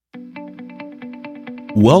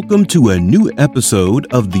Welcome to a new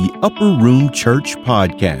episode of the Upper Room Church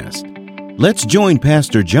Podcast. Let's join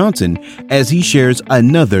Pastor Johnson as he shares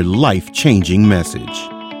another life-changing message.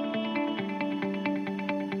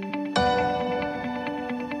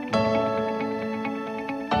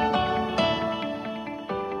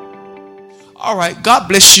 All right, God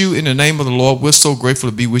bless you in the name of the Lord. We're so grateful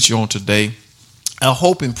to be with you on today. I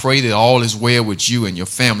hope and pray that all is well with you and your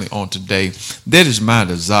family on today. That is my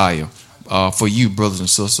desire for you, brothers and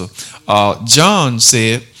sisters. John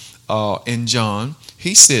said, in John,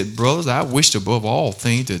 he said, brothers, I wished above all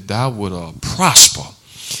things that thou would prosper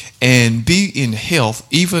and be in health,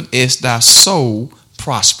 even as thy soul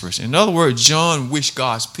prospers. In other words, John wished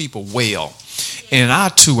God's people well. And I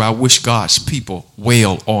wish God's people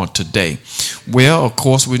well on today. Well, of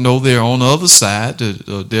course, we know they're on the other side.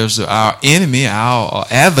 There's our enemy, our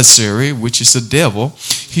adversary, which is the devil.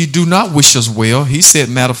 He do not wish us well. He said,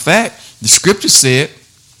 matter of fact, the scripture said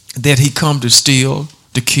that he come to steal,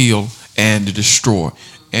 to kill, and to destroy.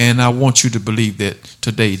 And I want you to believe that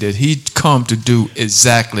today, that he come to do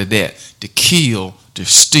exactly that, to kill, to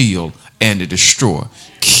steal, and to destroy.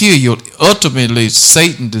 Kill, ultimately,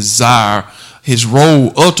 Satan's desire, his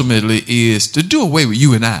role ultimately is to do away with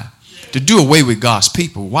you and I, to do away with God's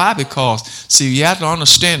people. Why? Because, see, you have to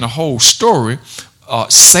understand the whole story.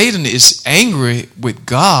 Satan is angry with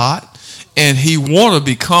God, and he want to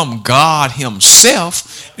become God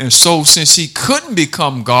himself. And so since he couldn't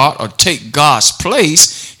become God or take God's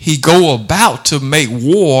place, he go about to make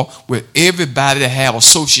war with everybody that have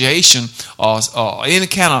association or any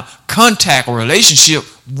kind of contact or relationship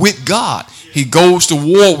with God. He goes to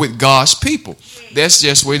war with God's people. That's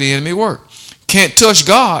just the way the enemy works. Can't touch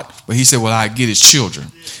God, but he said, well, I get his children.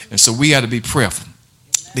 And so we got to be prayerful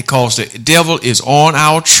because the devil is on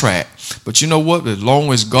our track. But you know what? As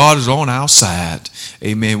long as God is on our side,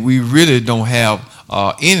 amen, we really don't have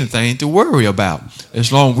anything to worry about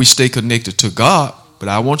as long as we stay connected to God. But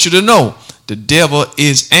I want you to know the devil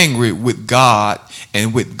is angry with God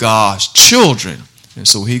and with God's children. And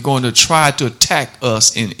so he's going to try to attack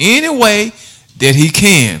us in any way that he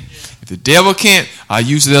can. If the devil can't, I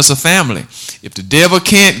use it as a family. If the devil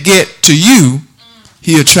can't get to you,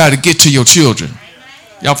 he'll try to get to your children.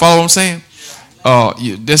 Y'all follow what I'm saying?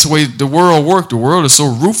 That's the way the world works. The world is so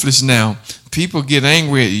ruthless now. People get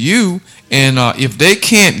angry at you, and if they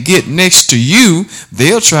can't get next to you,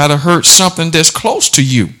 they'll try to hurt something that's close to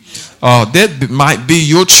you. That might be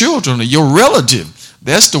your children or your relative.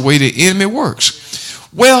 That's the way the enemy works.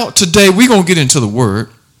 Well, today we're going to get into the word,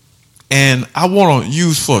 and I want to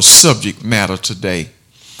use for a subject matter today.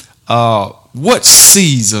 What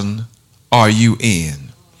season are you in?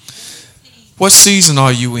 What season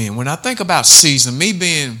are you in? When I think about season, me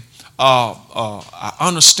being, I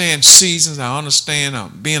understand seasons. I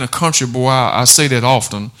understand being a country boy. I say that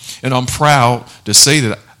often, and I'm proud to say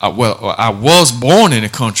that. I was born in the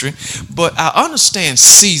country, but I understand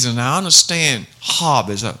season. I understand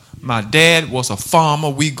harvest. My dad was a farmer.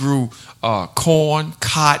 We grew corn,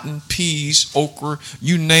 cotton, peas, okra,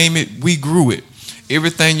 you name it, we grew it.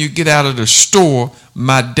 Everything you get out of the store,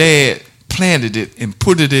 my dad planted it and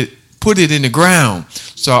put it in the ground.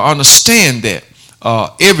 So I understand that.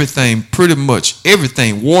 Everything, pretty much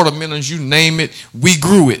everything, watermelons, you name it, we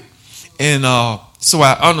grew it. And so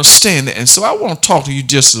I understand that. And so I want to talk to you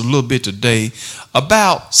just a little bit today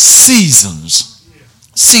about seasons.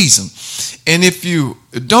 Season. And if you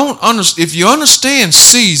understand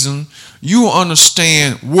season, you will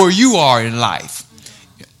understand where you are in life.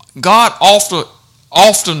 God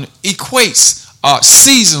often equates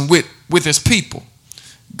season with his people.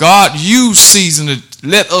 God used season to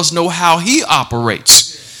let us know how he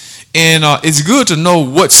operates. And it's good to know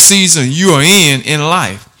what season you are in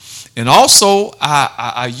life. And also,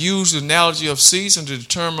 I use the analogy of season to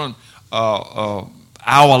determine our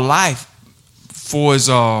life for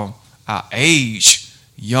our age,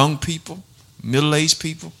 young people, middle-aged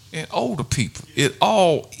people, and older people. It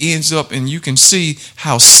all ends up, and you can see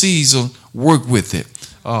how season work with it.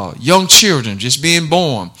 Young children just being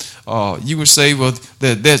born, you would say, well,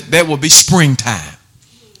 that will be springtime.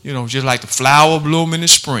 You know, just like the flower bloom in the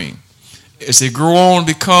spring. As they grow on,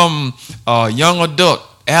 become young adult,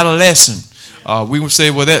 adolescent, we would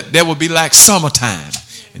say, well, that would be like summertime.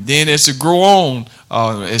 And then as they grow on,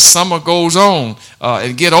 as summer goes on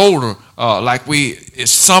and get older,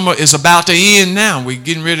 summer is about to end now. We're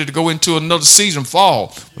getting ready to go into another season,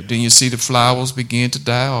 fall. But then you see the flowers begin to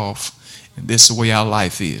die off. And this is the way our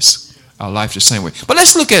life is. Our life is the same way. But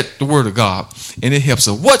let's look at the Word of God, and it helps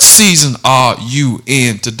us. What season are you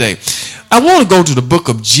in today? I want to go to the book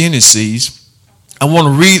of Genesis. I want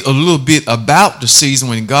to read a little bit about the season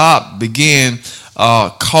when God began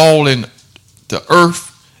calling the earth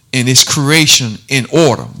and its creation in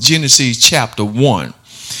order. Genesis chapter 1.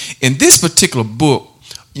 In this particular book,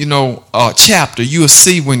 chapter, you'll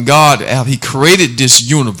see when God, he created this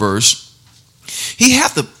universe, he had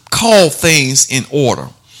to call things in order.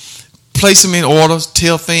 Place them in order,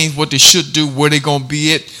 tell things what they should do, where they're going to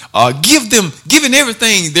be at, giving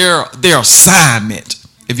everything their assignment,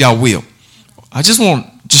 if y'all will. I just want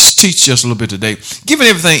to teach just a little bit today. Giving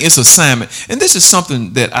everything its assignment. And this is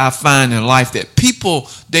something that I find in life that people,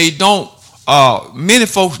 many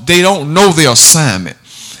folks, they don't know their assignment.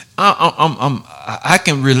 I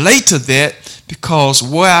can relate to that because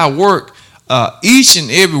where I work, each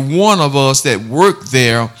and every one of us that work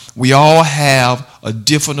there, we all have a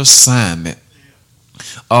different assignment.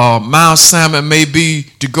 My assignment may be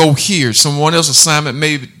to go here. Someone else's assignment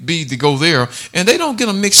may be to go there, and they don't get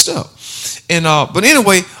them mixed up. And but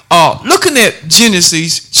anyway, looking at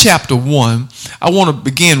Genesis chapter 1, I want to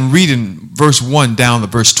begin reading verse 1 down to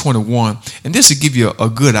verse 21, and this will give you a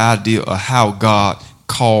good idea of how God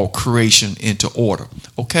called creation into order.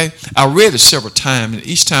 Okay, I read it several times, and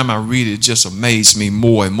each time I read it, it just amazed me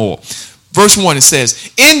more and more. Verse 1, it says,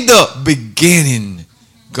 "In the beginning,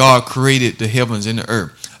 God created the heavens and the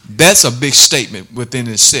earth." That's a big statement within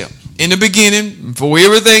itself. In the beginning, before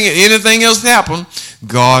anything else happened,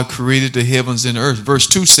 God created the heavens and the earth. Verse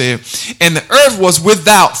 2 said, "And the earth was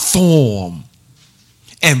without form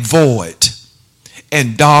and void,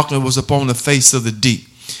 and darkness was upon the face of the deep.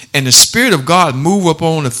 And the Spirit of God moved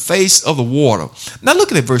upon the face of the water." Now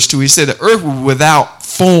look at verse 2. He said the earth was without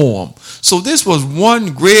form. So this was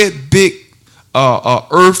one great big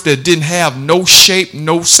earth that didn't have no shape,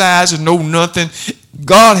 no size, and no nothing.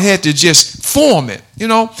 God had to just form it.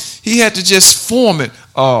 He had to just form it.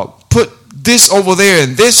 Put this over there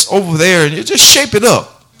and this over there, and you just shape it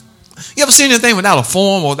up. You ever seen anything without a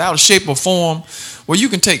form or without a shape or form? Well, you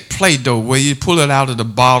can take Play-Doh where you pull it out of the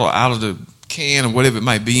bottle, out of the can or whatever it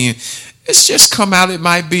might be in. It's just come out. It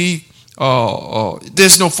might be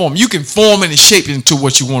there's no form. You can form it and shape it into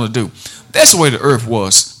what you want to do. That's the way the earth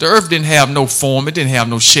was. The earth didn't have no form. It didn't have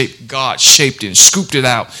no shape. God shaped it and scooped it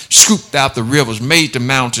out, scooped out the rivers, made the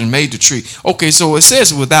mountains, made the tree. Okay, so it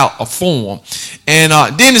says without a form. And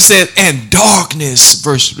then it said, "And darkness,"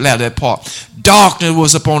 verse latter that part, "darkness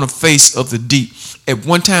was upon the face of the deep." At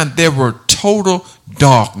one time, there were total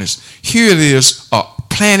darkness. Here it is,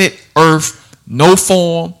 planet Earth, no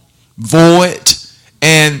form, void,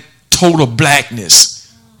 and total blackness.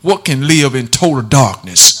 What can live in total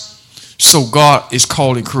darkness? So God is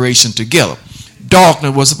calling creation together.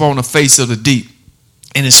 Darkness was upon the face of the deep,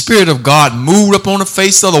 and the Spirit of God moved upon the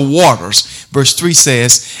face of the waters. Verse 3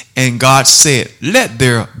 says, "And God said, let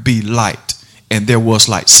there be light, and there was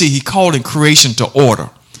light." See, he calling creation to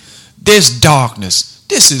order. There's darkness.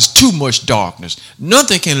 This is too much darkness.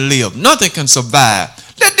 Nothing can live. Nothing can survive.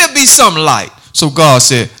 Let there be some light. So God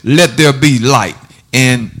said, let there be light,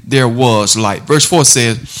 and there was light. Verse 4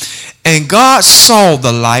 says, "And God saw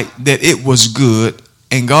the light that it was good,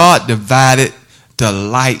 and God divided the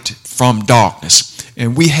light from darkness."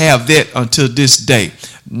 And we have that until this day.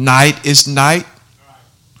 Night is night,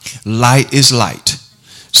 light is light.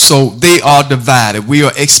 So they are divided. We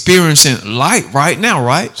are experiencing light right now,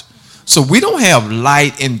 right? So we don't have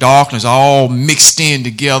light and darkness all mixed in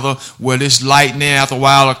together where this light now after a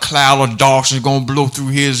while a cloud of darkness is going to blow through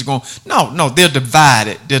here. No, they're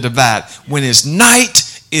divided. They're divided. When it's night,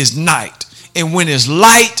 is night, and when it's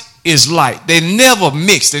light, is light. They never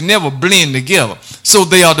mix. They never blend together. So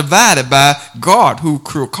they are divided by God,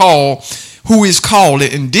 who is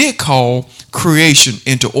calling and did call creation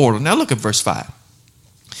into order. Now look at verse 5.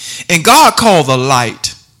 "And God called the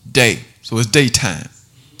light day," so it's daytime,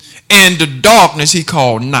 "and the darkness he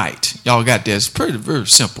called night." Y'all got that? It's very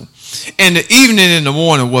simple. "And the evening and the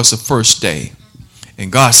morning was the first day. And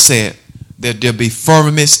God said that there be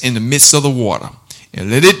firmaments in the midst of the water, and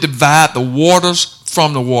let it divide the waters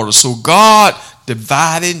from the water." So God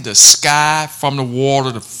dividing the sky from the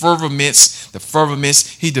water, the firmaments,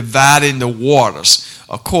 he dividing the waters.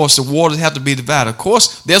 Of course, the waters have to be divided. Of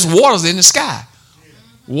course, there's waters in the sky.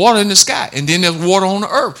 Water in the sky, and then there's water on the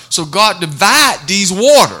earth. So God divide these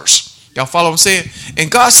waters. Y'all follow what I'm saying? And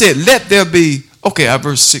God said, let there be,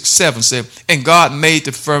 verse 7 said, "And God made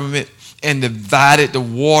the firmament and divided the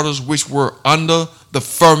waters which were under the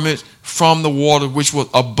firmament from the water which was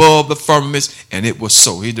above the firmaments, and it was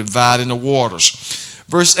so." He divided the waters.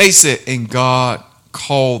 Verse 8 said, "And God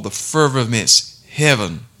called the firmaments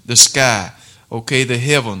heaven," the sky, the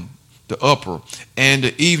heaven, the upper, "and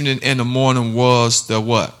the evening and the morning was the"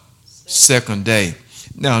 what? Second day.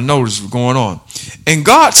 Now notice what's going on. "And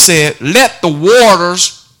God said, let the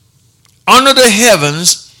waters under the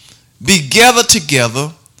heavens be gathered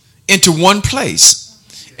together into one place,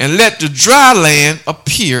 and let the dry land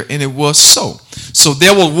appear. And it was so. So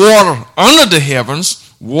there was water under the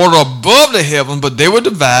heavens, water above the heavens, but they were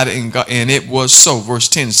divided, and it was so. Verse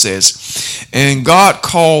 10 says, and God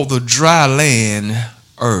called the dry land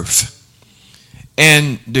earth,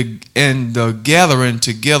 and the gathering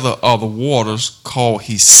together of the waters called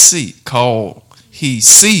he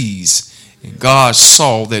seas. And God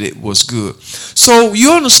saw that it was good. So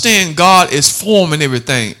you understand, God is forming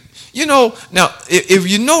everything. You know, now, if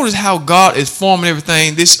you notice how God is forming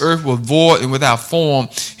everything, this earth was void and without form.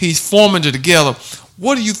 He's forming it together.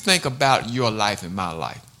 What do you think about your life and my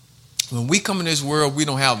life? When we come in this world, we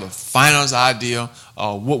don't have the finest idea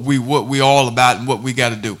of what we all about and what we got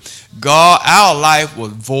to do. God, our life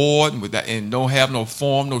was void and don't have no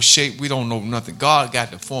form, no shape. We don't know nothing. God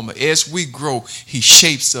got the form. As we grow, he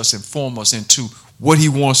shapes us and forms us into what he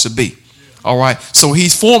wants to be. All right. So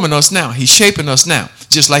he's forming us now. He's shaping us now,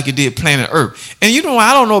 just like he did planet Earth. And you know,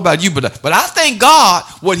 I don't know about you, but I thank God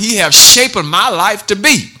what he has shaped my life to be.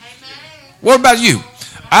 Amen. What about you?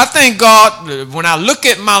 I thank God when I look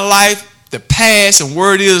at my life, the past and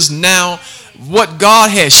where it is now, what God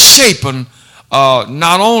has shaped.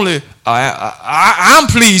 Not only I'm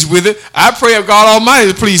pleased with it, I pray God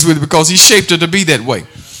Almighty is pleased with it because he shaped it to be that way.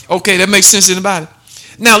 Okay, that makes sense about it.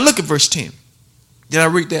 Now look at verse 10. Did I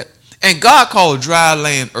read that? And God called dry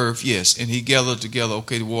land earth, yes, and he gathered together,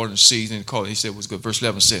 okay, the water and the seas, and he said it was good. Verse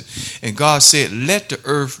 11 said, and God said, let the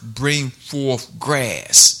earth bring forth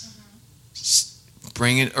grass.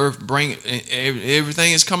 Everything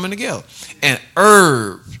is coming together. And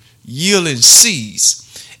herb yielding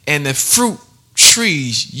seeds, and the fruit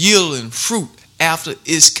trees yielding fruit after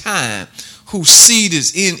its kind, whose seed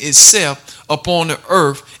is in itself upon the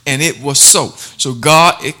earth. And it was so. So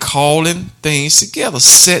God is calling things together,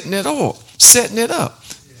 setting it up.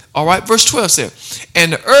 All right, verse 12 says,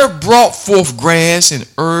 and the earth brought forth grass and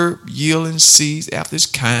herb yielding seeds after its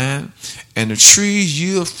kind, and the trees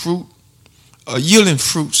yielding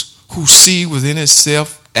fruits, whose seed was in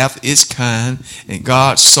itself after its kind, and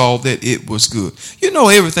God saw that it was good. You know,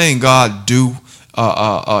 everything God do,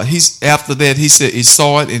 he's after that he said he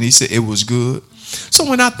saw it and he said it was good. So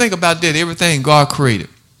when I think about that, everything God created.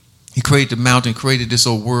 He created the mountain, created this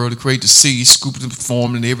old world, he created the sea, scooped and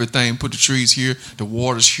formed and everything, put the trees here, the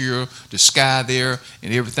waters here, the sky there,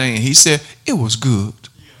 and everything. And he said it was good.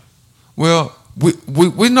 Well, we're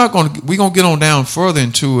gonna get on down further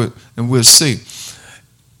into it, and we'll see.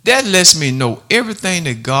 That lets me know everything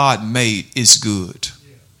that God made is good.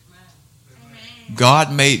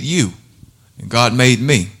 God made you, and God made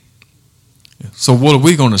me. So what are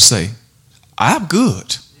we gonna say? I'm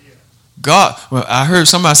good. God, well, I heard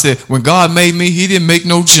somebody say, when God made me, he didn't make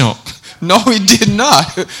no junk. No, he did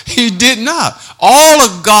not. He did not. All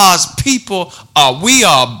of God's people, we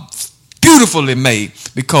are beautifully made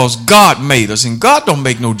because God made us, and God don't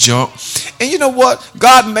make no junk. And you know what?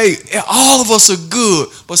 God made all of us are good,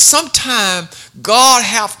 but sometimes God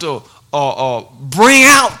have to bring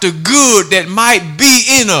out the good that might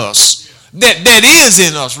be in us, that is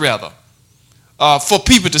in us rather, for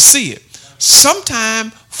people to see it.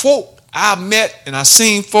 Sometimes folk I met and I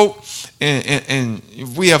seen folk and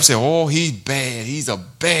we have said, oh, he's bad. He's a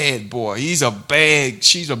bad boy. She's a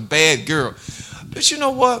bad girl. But you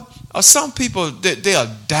know what? Some people, they're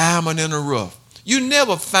a diamond in the rough. You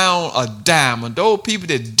never found a diamond. Those people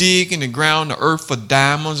that dig in the ground, the earth for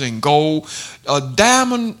diamonds and gold, a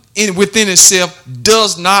diamond within itself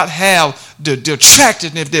does not have the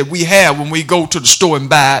attractiveness that we have when we go to the store and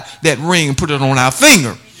buy that ring and put it on our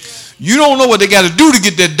finger. You don't know what they got to do to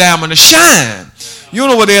get that diamond to shine. You don't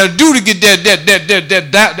know what they got to do to get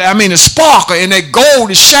the sparkle and that gold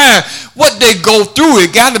to shine. What they go through,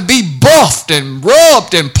 it got to be buffed and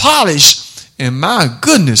rubbed and polished. And my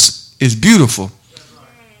goodness, it's beautiful.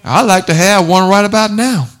 I like to have one right about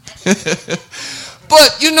now.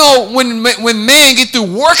 But you know, when man get through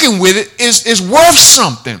working with it, it's worth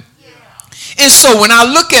something. And so when I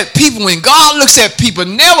look at people, when God looks at people,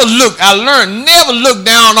 never look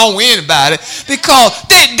down on anybody, because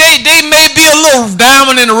they may be a little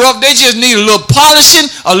diamond in the rough. They just need a little polishing,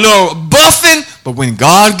 a little buffing. But when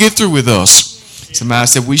God get through with us, somebody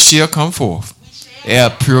said, we shall come forth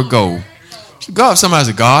as pure gold. Somebody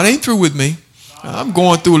said, God ain't through with me. I'm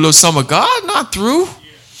going through a little summer. God not through.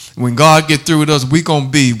 When God get through with us, we're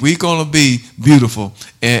going to be beautiful.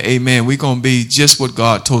 And amen. We're going to be just what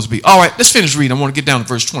God told us to be. All right, let's finish reading. I want to get down to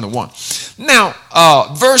verse 21. Now,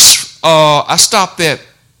 I stopped at,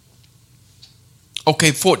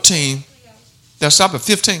 14. Did I stop at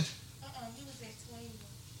 15?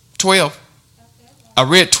 12. I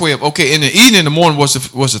read 12. Okay, and the evening and the morning was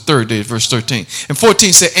the third day, verse 13. And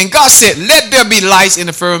 14 said, and God said, let there be lights in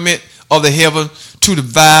the firmament of the heaven to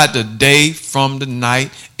divide the day from the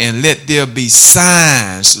night, and let there be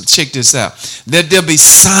signs. So check this out. Let there be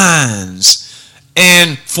signs,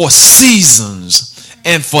 and for seasons,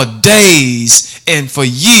 and for days, and for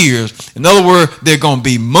years. In other words, they're going to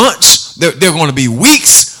be months, they're going to be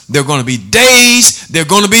weeks, they're going to be days, they're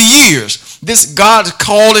going to be years. This God's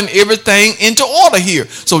calling everything into order here.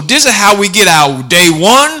 So this is how we get our day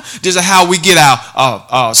one. This is how we get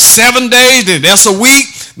our 7 days. Then that's a week.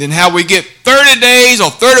 Then how we get 30 days or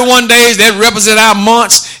 31 days. That represent our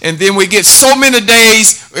months. And then we get so many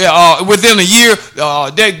days within a year.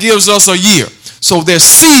 That gives us a year. So there's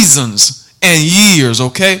seasons and years.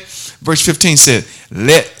 Okay. Verse 15 said,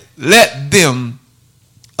 let them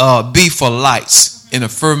be for lights in the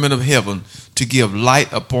firmament of heaven, to give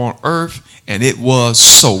light upon earth, and it was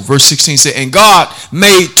so. Verse 16 said, and God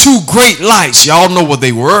made two great lights. Y'all know what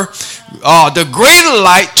they were. The greater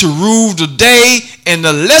light to rule the day, and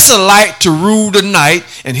the lesser light to rule the night,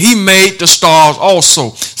 and he made the stars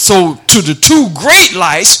also. So to the two great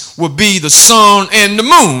lights would be the sun and the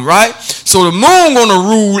moon, right? So the moon going to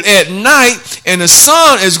rule at night, and the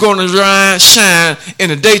sun is going to shine in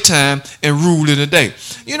the daytime and rule in the day.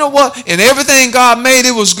 You know what? And everything God made,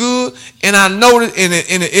 it was good. And I noticed, and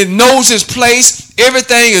it knows its place.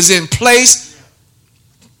 Everything is in place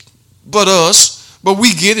but us. But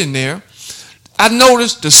we get in there. I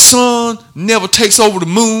noticed the sun never takes over the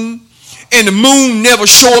moon. And the moon never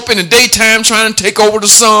show up in the daytime trying to take over the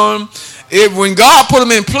sun. When God put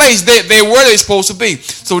them in place, they were they supposed to be.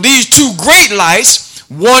 So these two great lights,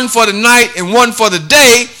 one for the night and one for the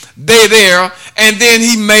day, they're there. And then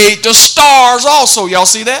he made the stars also. Y'all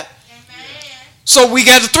see that? So we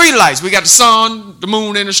got the three lights. We got the sun, the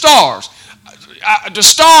moon, and the stars. The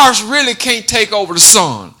stars really can't take over the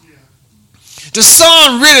sun. The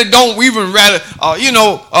sun really don't even rather,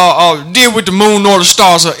 deal with the moon nor the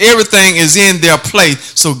stars. So everything is in their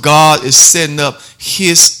place. So God is setting up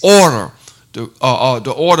his order,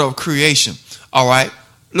 the order of creation. All right.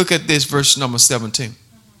 Look at this verse number 17.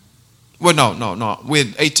 Well, no. We're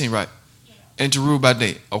 18, right? And to rule by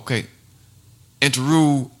day. Okay. And to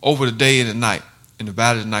rule over the day and the night, and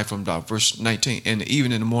divided the night from dark. Verse 19. And the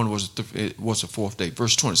evening and the morning was the fourth day.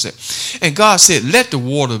 Verse 20 said, and God said, let the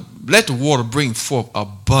water bring forth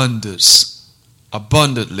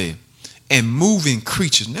abundantly, and moving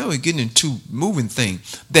creatures. Now we're getting into moving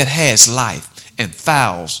things that has life, and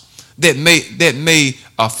fowls that may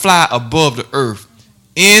fly above the earth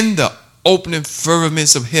in the opening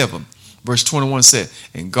firmaments of heaven. Verse 21 said,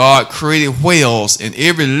 and God created whales and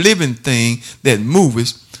every living thing that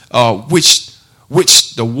moveth, which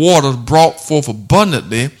the water brought forth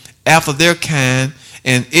abundantly after their kind,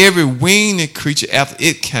 and every winged creature after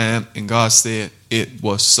its kind. And God said it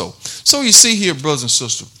was so. So you see here, brothers and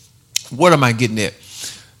sisters, what am I getting at?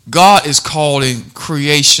 God is calling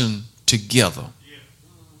creation together.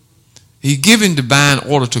 He's giving divine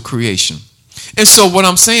order to creation. And so what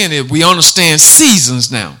I'm saying is we understand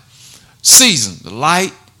seasons now. Season, the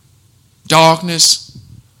light, darkness,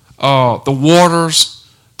 the waters,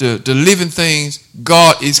 the living things.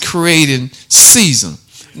 God is creating season.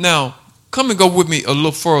 Now, come and go with me a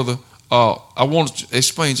little further. I want to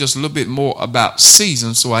explain just a little bit more about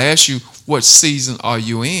season. So I ask you, what season are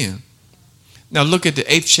you in? Now look at the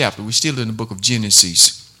 8th chapter. We're still in the book of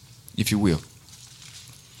Genesis, if you will.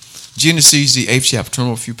 Genesis, the 8th chapter. Turn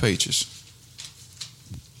over a few pages.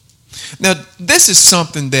 Now, this is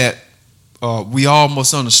something that we all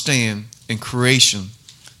must understand in creation.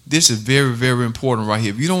 This is very, very important right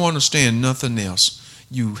here. If you don't understand nothing else,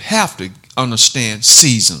 you have to understand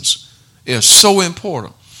seasons. They're so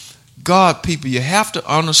important. God, people, you have to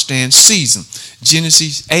understand season.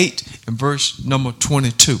 Genesis 8 and verse number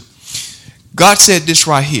 22. God said this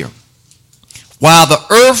right here. While the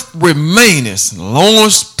earth remaineth, as long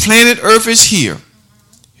as planet earth is here,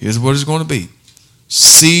 here's what it's going to be.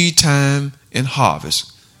 Seed time and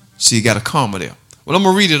harvest. See, you got a comma there. Well, I'm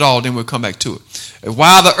going to read it all, then we'll come back to it.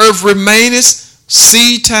 While the earth remaineth,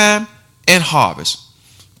 seed time and harvest,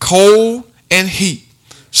 cold and heat,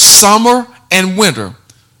 summer and winter,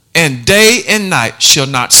 and day and night shall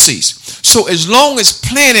not cease. So as long as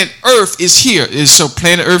planet earth is here, so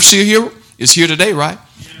planet earth still here? It's here today, right?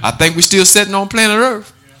 Yeah. I think we're still sitting on planet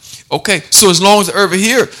earth. Yeah. Okay, so as long as the earth is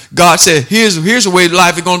here, God said, here's the way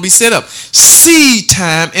life is going to be set up. Seed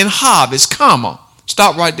time and harvest, comma.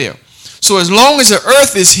 Stop right there. So as long as the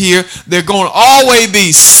earth is here, there's going to always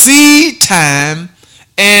be seed time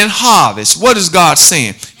and harvest. What is God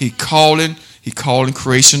saying? He's calling He calling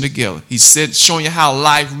creation together. He said, showing you how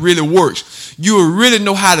life really works. You will really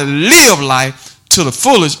know how to live life to the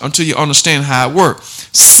fullest until you understand how it works.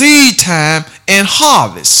 Seed time and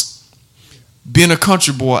harvest. Being a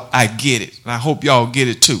country boy, I get it. And I hope y'all get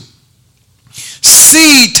it too.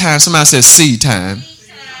 Seed time. Somebody said seed time.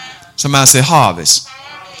 Somebody said harvest.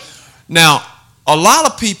 Now, a lot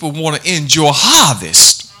of people want to enjoy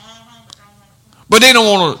harvest, but they don't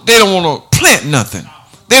want to plant nothing.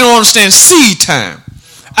 They don't understand seed time.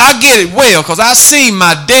 I get it well because I seen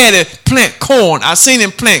my daddy plant corn. I seen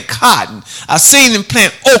him plant cotton. I seen him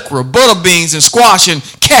plant okra, butter beans, and squash, and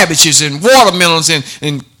cabbages, and watermelons,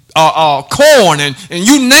 and corn, and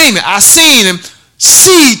you name it. I seen him.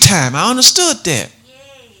 Seed time. I understood that.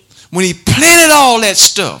 When he planted all that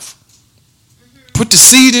stuff, put the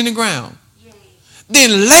seed in the ground.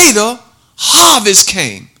 Then later, harvest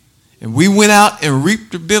came. And we went out and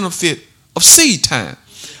reaped the benefit of seed time.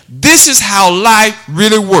 This is how life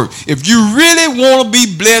really works. If you really want to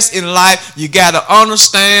be blessed in life, you got to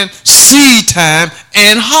understand seed time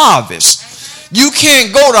and harvest. You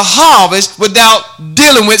can't go to harvest without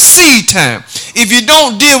dealing with seed time. If you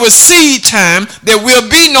don't deal with seed time, there will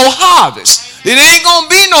be no harvest. It ain't going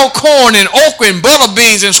to be no corn and okra and butter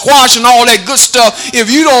beans and squash and all that good stuff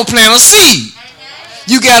if you don't plant a seed.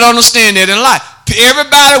 You got to understand that in life.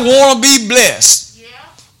 Everybody want to be blessed,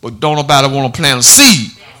 but don't nobody want to plant a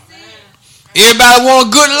seed. Everybody want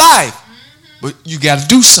a good life, but you got to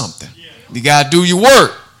do something. You got to do your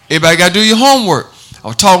work. Everybody got to do your homework. I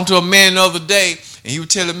was talking to a man the other day, and he was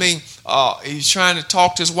telling me he's trying to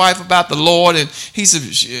talk to his wife about the Lord, and he said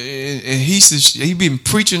he been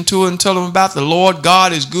preaching to her and telling him about the Lord.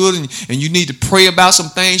 God is good, and you need to pray about some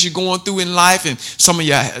things you're going through in life, and some of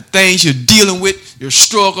your things you're dealing with, your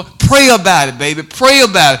struggle. Pray about it, baby. Pray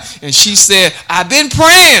about it. And she said, I've been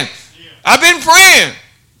praying. I've been praying.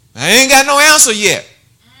 I ain't got no answer yet.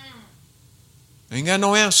 I ain't got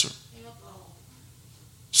no answer.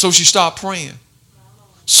 So she started praying.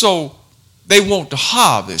 So they want the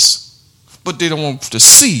harvest, but they don't want the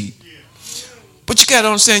seed. But you got to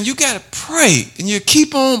understand, you got to pray, and you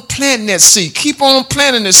keep on planting that seed. Keep on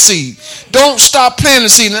planting the seed. Don't stop planting the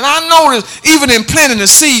seed. And I noticed, even in planting the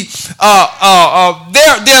seed,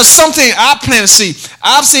 there's something. I plant a seed.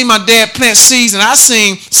 I've seen my dad plant seeds, and I've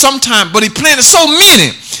seen sometimes, but he planted so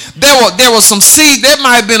many. There was some seed. There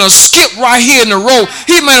might have been a skip right here in the road.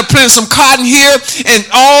 He might have planted some cotton here, and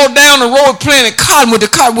all down the road planted cotton with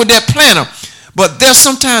that planter. But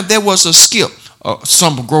sometimes there was a skip.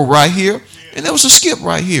 Some will grow right here, and there was a skip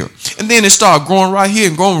right here. And then it started growing right here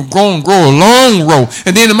and grow a long row.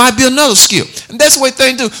 And then it might be another skip. And that's the way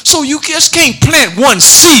things do. So you just can't plant one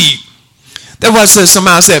seed. That's why I said,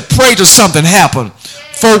 somebody said, pray till something happen.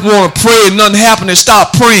 Folk want to pray and nothing happen, they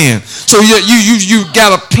stop praying. So you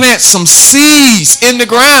got to plant some seeds in the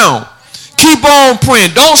ground. Keep on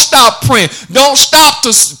praying. Don't stop praying. Don't stop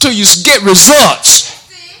till you get results.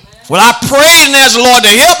 Well, I prayed and asked the Lord to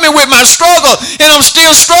help me with my struggle, and I'm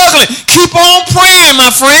still struggling. Keep on praying,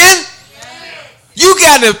 my friend. You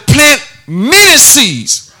got to plant many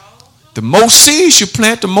seeds. The more seeds you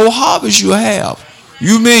plant, the more harvest you have.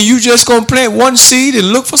 You mean you just going to plant one seed and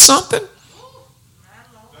look for something?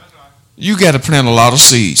 You got to plant a lot of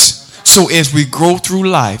seeds. So as we grow through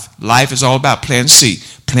life, life is all about planting seed.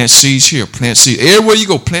 Plant seeds here, plant seed. Everywhere you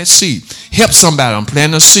go, plant seed. Help somebody, I'm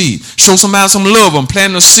planting a seed. Show somebody some love, I'm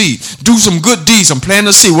planting a seed. Do some good deeds, I'm planting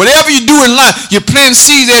a seed. Whatever you do in life, you plant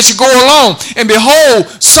seeds as you go along. And behold,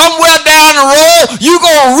 somewhere down the road, you're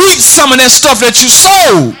going to reap some of that stuff that you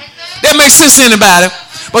sowed. That makes sense to anybody?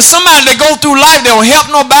 But somebody that go through life, they don't help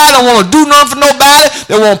nobody, they don't want to do nothing for nobody,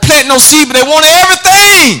 they won't plant no seed, but they want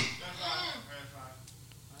everything.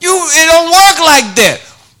 It don't work like that.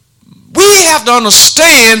 We have to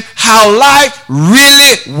understand how life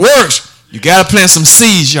really works. You got to plant some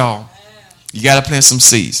seeds, y'all. You got to plant some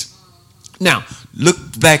seeds. Now,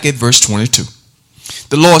 look back at verse 22.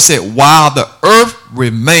 The Lord said, while the earth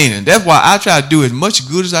remaineth. That's why I try to do as much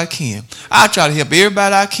good as I can. I try to help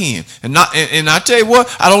everybody I can. And I tell you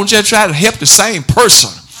what, I don't just try to help the same person.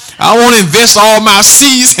 I want to invest all my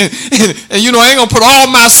seeds and I ain't going to put all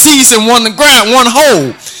my seeds in one ground, one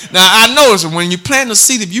hole. Now, I noticed when you plant a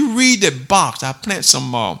seed, if you read that box, I planted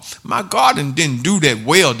some, my garden didn't do that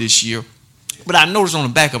well this year. But I noticed on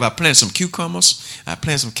the back of it, I planted some cucumbers, I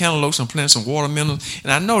planted some cantaloupes, I planted some watermelons.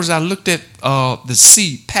 And I noticed I looked at the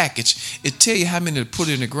seed package. It tell you how many to put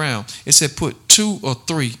in the ground. It said put 2 or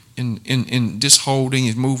 3 in this hole, then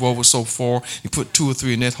you move over so far. You put 2 or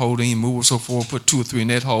 3 in that hole, then you move over so far, put 2 or 3 in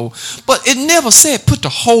that hole. But it never said put the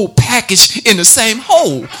whole package in the same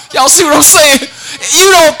hole. Y'all see what I'm saying?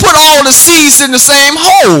 You don't put all the seeds in the same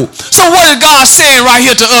hole. So what is God saying right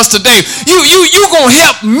here to us today? You gonna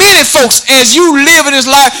help many folks as you live in this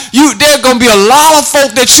life. There's gonna be a lot of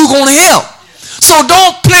folk that you gonna help. So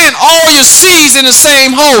don't plant all your seeds in the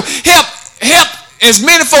same hole. Help as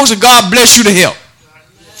many folks that God bless you to help.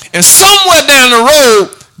 And somewhere down the road,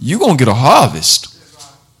 you're going to get a harvest.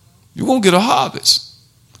 You're going to get a harvest.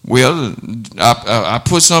 Well, I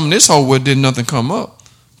put some in this hole where didn't nothing come up.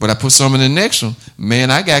 But I put some in the next one.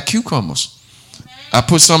 Man, I got cucumbers. I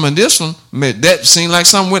put some in this one. Man, that seemed like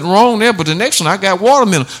something went wrong there, but the next one I got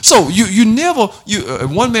watermelon. So you never,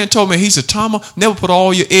 one man told me, he said, Tama, never put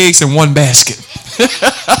all your eggs in one basket.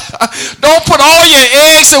 Don't put all your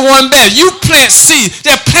eggs in one basket. You plant seeds.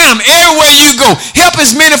 Just plant them everywhere you go. Help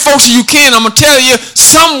as many folks as you can. I'm going to tell you,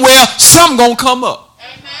 somewhere, some going to come up.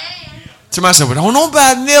 Amen. Somebody said, well, don't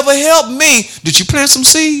nobody never help me. Did you plant some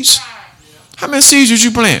seeds? How many seeds did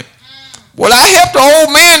you plant? Well, I helped the old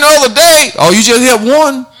man the other day. Oh, you just helped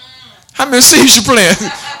one? How many seeds you plant?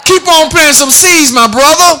 Keep on planting some seeds, my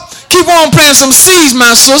brother. Keep on planting some seeds,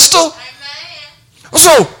 my sister.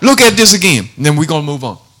 So, look at this again. And then we're going to move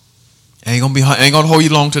on. Ain't going to hold you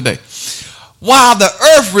long today. While the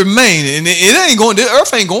earth remains, and the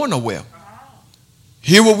earth ain't going nowhere.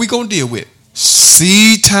 Here what we going to deal with.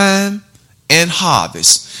 Seed time and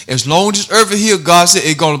harvest. As long as this earth is here, God said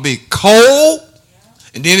it's going to be cold.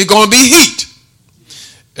 And then it's going to be heat.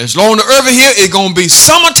 As long as the earth is here, it's going to be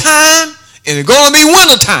summertime and it's going to be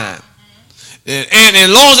wintertime. And as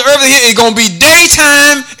long as the earth is here, it's going to be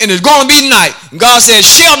daytime and it's going to be night. And God says,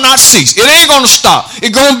 shall not cease. It ain't going to stop.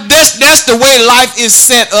 That's the way life is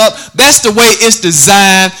set up. That's the way it's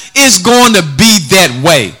designed. It's going to be that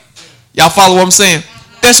way. Y'all follow what I'm saying?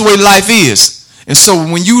 That's the way life is. And so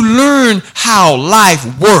when you learn how life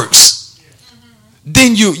works,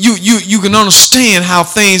 then you can understand how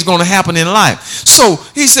things going to happen in life. So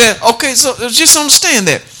he said, okay, so just understand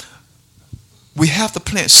that. We have to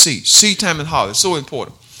plant seeds. Seed time and harvest. So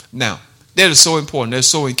important. Now, that is so important. That's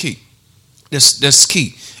so key. That's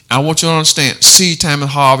key. I want you to understand, seed time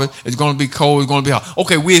and harvest, it's going to be cold, it's going to be hot.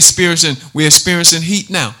 Okay, we're experiencing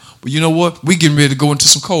heat now. But you know what? We're getting ready to go into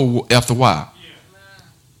some cold after a while.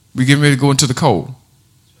 We're getting ready to go into the cold.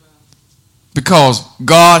 Because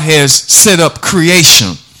God has set up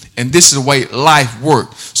creation, and this is the way life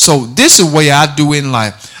works. So this is the way I do in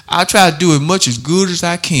life. I try to do as much as good as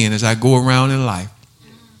I can as I go around in life.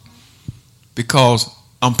 Because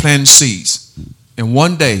I'm planting seeds. And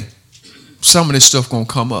one day, some of this stuff going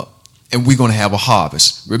to come up, and we're going to have a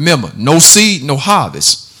harvest. Remember, no seed, no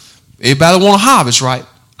harvest. Everybody want a harvest, right?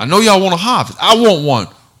 I know y'all want a harvest. I want one.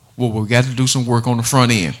 Well, we got to do some work on the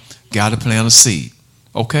front end. Got to plant a seed.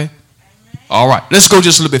 Okay? All right, let's go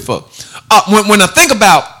just a little bit further. When I think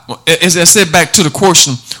about, as I said back to the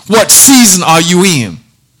question, what season are you in?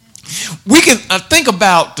 We can think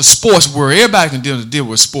about the sports where everybody can deal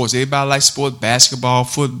with sports. Everybody likes sports, basketball,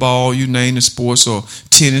 football, you name the sports, or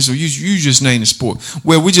tennis, or you just name the sport.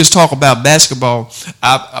 Where we just talk about basketball,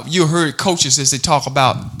 you heard coaches as they talk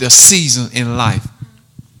about the season in life.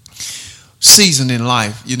 Season in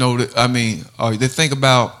life, they think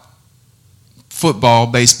about football,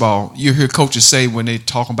 baseball. You hear coaches say when they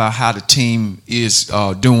talk about how the team is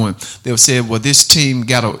doing, they'll say, well, this team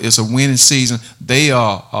it's a winning season. They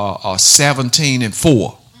are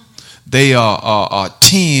 17-4. They are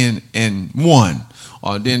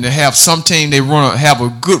 10-1. Then they have some team have a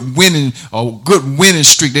good winning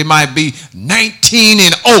streak. They might be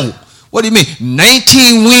 19-0. What do you mean?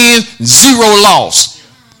 19 wins, 0 loss.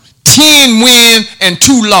 10 win and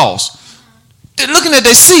 2 loss. They're looking at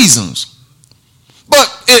their seasons. But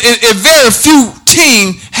very few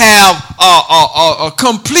teams have a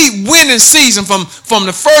complete winning season from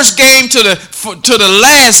the first game to the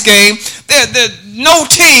last game. No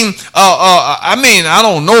team. I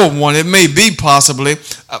don't know of one. It may be possibly,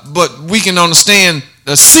 but we can understand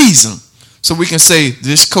the season. So we can say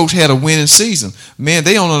this coach had a winning season. Man,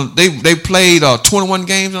 they played 21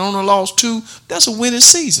 games and only lost 2. That's a winning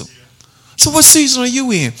season. So what season are you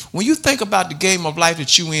in? When you think about the game of life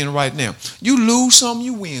that you in right now, you lose some,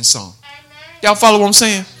 you win some. Y'all follow what I'm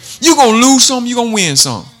saying? You're going to lose some, you're going to win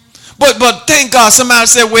some. But thank God. Somebody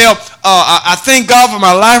said, well, I thank God for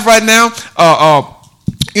my life right now.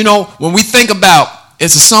 When we think about,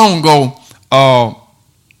 as the song go,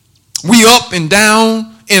 we up and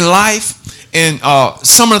down in life, and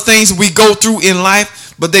some of the things we go through in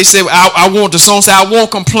life. But they say, the song say, I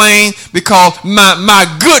won't complain because my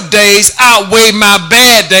good days outweigh my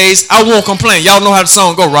bad days. I won't complain. Y'all know how the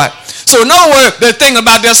song go, right? So in other words, they're thinking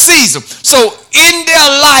about their season. So in their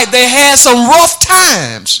life, they had some rough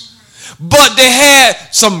times, but they had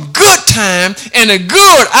some good time, and the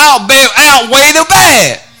good outweigh the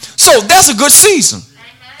bad. So that's a good season.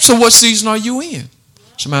 So what season are you in?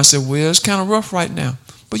 Somebody said, well, it's kind of rough right now.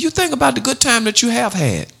 But you think about the good time that you have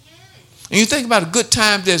had. And you think about a good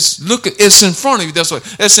time it's in front of you.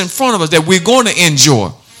 That's in front of us that we're going to enjoy.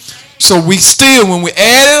 So we still, when we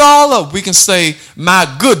add it all up, we can say my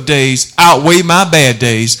good days outweigh my bad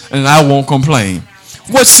days, and I won't complain.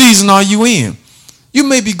 What season are you in? You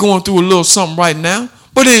may be going through a little something right now,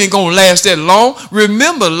 but it ain't going to last that long.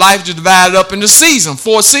 Remember, life is divided up into seasons,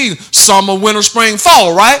 4 seasons, summer, winter, spring,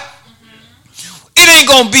 fall, right? It ain't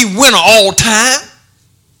going to be winter all time,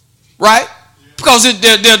 right? Because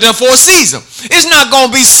they're 4 seasons. It's not going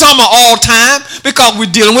to be summer all time because we're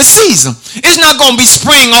dealing with season. It's not going to be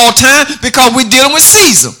spring all time because we're dealing with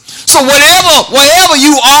season. So whatever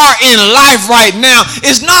you are in life right now,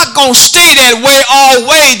 it's not going to stay that way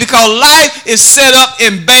always, because life is set up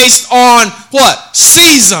and based on what?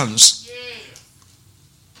 Seasons.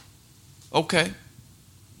 Okay.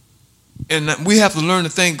 And we have to learn to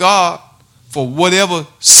thank God for whatever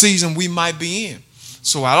season we might be in.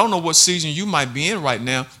 So I don't know what season you might be in right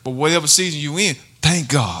now, but whatever season you in, thank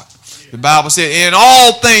God. The Bible said, in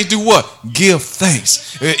all things do what? Give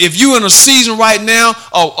thanks. If you're in a season right now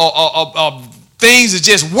of things are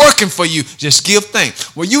just working for you, just give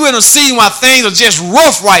thanks. When you're in a season where things are just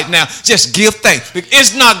rough right now, just give thanks.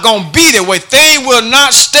 It's not going to be that way. Things will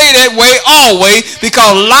not stay that way always,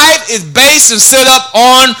 because life is based and set up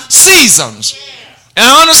on seasons. And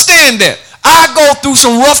I understand that. I go through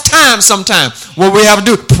some rough times sometimes. What we have to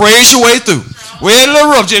do, praise your way through. We're a little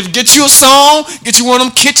rough. Just get you a song, get you one of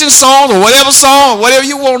them kitchen songs or whatever song, whatever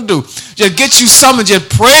you want to do. Just get you something, just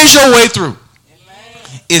praise your way through.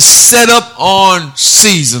 Amen. It's set up on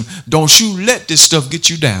season. Don't you let this stuff get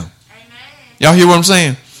you down. Amen. Y'all hear what I'm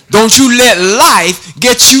saying? Don't you let life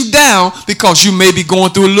get you down because you may be going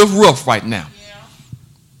through a little rough right now.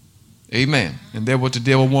 Yeah. Amen. And that's what the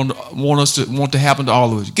devil want to happen to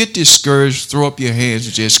all of us. Get discouraged, throw up your hands,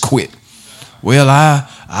 and just quit. Well,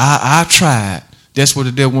 I tried. That's what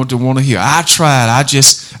the devil want to hear. I tried. I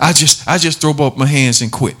just throw up my hands and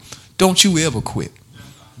quit. Don't you ever quit.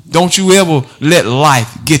 Don't you ever let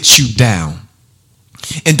life get you down.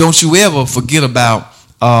 And don't you ever forget about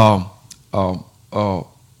your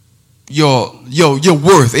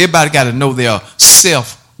worth. Everybody got to know their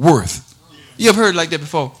self-worth. You ever heard like that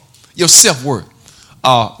before? Your self-worth.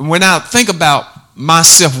 When I think about my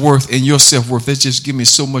self-worth and your self-worth, that just give me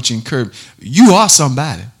so much encouragement. You are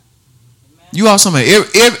somebody. You are somebody.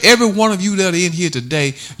 Every one of you that are in here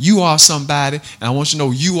today, you are somebody, and I want you to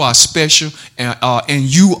know you are special, and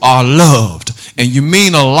you are loved, and you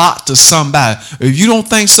mean a lot to somebody. If you don't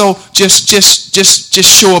think so, just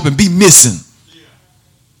show up and be missing.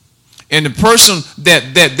 And the person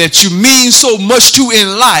that you mean so much to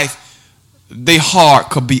in life, their heart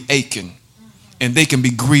could be aching, and they can be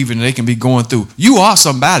grieving, and they can be going through. You are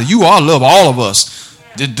somebody. You are love. All of us.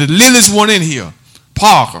 The littlest one in here,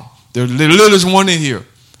 Parker. The littlest one in here.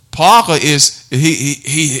 Parker is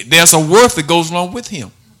he there's a worth that goes along with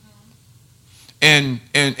him. And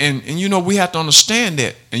you know, we have to understand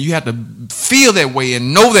that, and you have to feel that way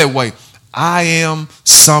and know that way. I am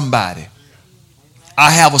somebody.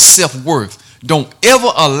 I have a self-worth. Don't ever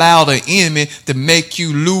allow the enemy to make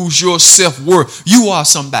you lose your self-worth. You are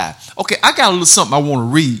somebody. Okay, I got a little something I want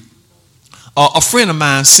to read. A friend of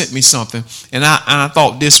mine sent me something, and I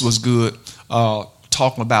thought this was good.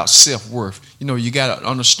 Talking about self-worth. You know, you got to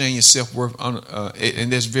understand your self-worth, and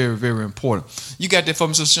that's very, very important. You got that for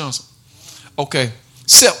me, Sister Johnson? Okay.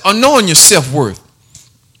 Knowing your self-worth.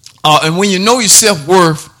 And when you know your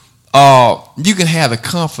self-worth, you can have the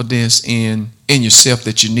confidence in yourself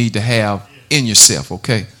that you need to have in yourself,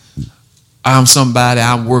 okay? I'm somebody,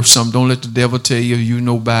 I'm worth something. Don't let the devil tell you you're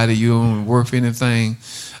nobody, you don't worth anything.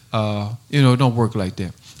 Don't work like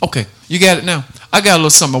that. Okay, you got it now. I got a little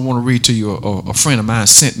something I want to read to you. A friend of mine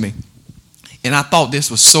sent me, and I thought this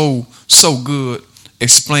was so good,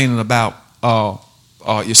 explaining about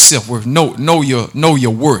your self-worth. Know your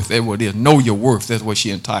worth. That's what it is. Know your worth. That's what she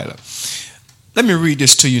entitled. Let me read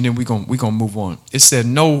this to you, and then we're gonna move on. It said,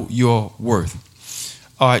 "Know your worth."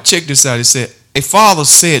 All right, check this out. It said, a father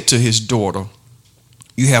said to his daughter,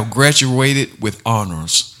 "You have graduated with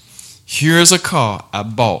honors. Here's a car I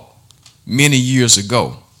bought many years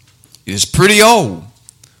ago. It is pretty old,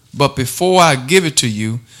 but before I give it to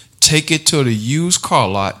you, take it to the used car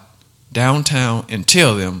lot, downtown and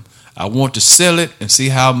tell them I want to sell it and see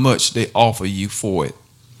how much they offer you for it.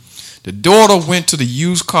 The daughter went to the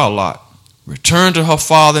used car lot, returned to her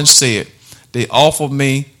father and said, they offered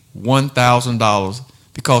me $1,000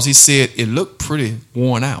 because he said it looked pretty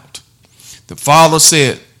worn out. The father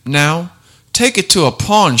said, now take it to a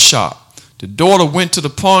pawn shop. The daughter went to the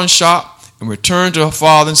pawn shop and returned to her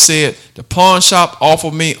father and said, the pawn shop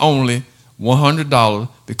offered me only $100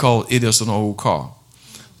 because it is an old car.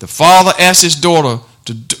 The father asked his daughter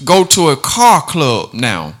to go to a car club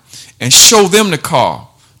now and show them the car.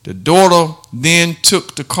 The daughter then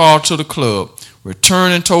took the car to the club,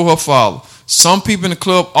 returned and told her father, some people in the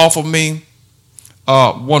club offered me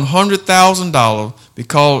 $100,000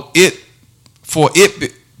 because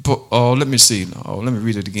let me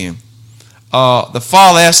read it again. The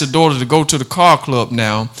father asked the daughter to go to the car club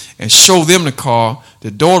now and show them the car. The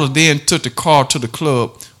daughter then took the car to the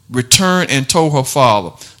club, returned and told her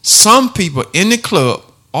father, some people in the club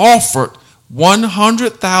offered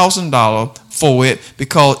 $100,000 for it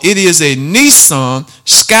because it is a Nissan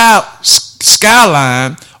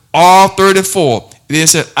Skyline R34. It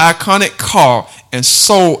is an iconic car and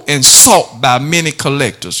sought by many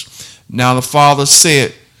collectors. Now the father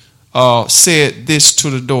said this to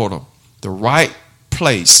the daughter, the right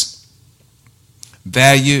place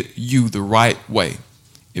value you the right way.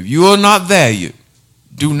 If you are not valued,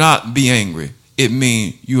 do not be angry. It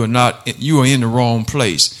means you are in the wrong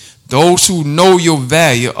place. Those who know your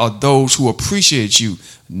value are those who appreciate you.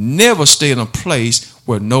 Never stay in a place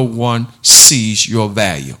where no one sees your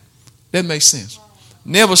value. That makes sense.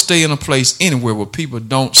 Never stay in a place anywhere where people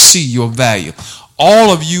don't see your value.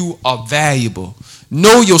 All of you are valuable.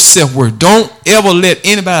 Know your self-worth. Don't ever let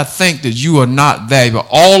anybody think that you are not valuable.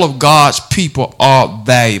 All of God's people are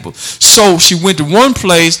valuable. So she went to one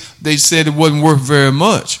place, they said it wasn't worth very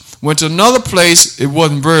much. Went to another place, it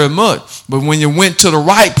wasn't very much. But when you went to the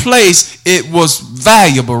right place, it was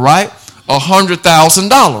valuable, right?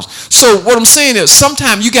 $100,000. So what I'm saying is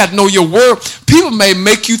sometimes you got to know your worth. People may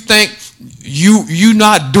make you think you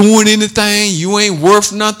not doing anything, you ain't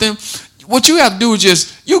worth nothing. What you have to do is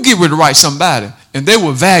just, you get with the right somebody and they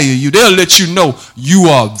will value you. They'll let you know you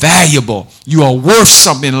are valuable. You are worth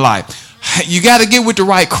something in life. You got to get with the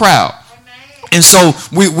right crowd. And so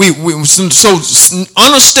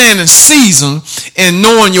understanding season and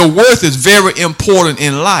knowing your worth is very important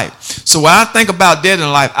in life. So when I think about that in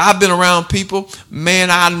life, I've been around people, man,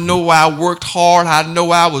 I know I worked hard. I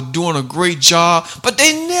know I was doing a great job, but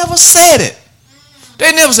they never said it.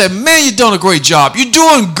 They never said, man, you've done a great job. You're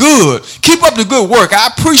doing good. Keep up the good work. I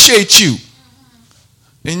appreciate you.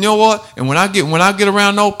 And you know what? And when I get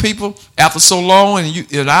around those people after so long,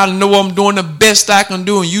 and I know I'm doing the best I can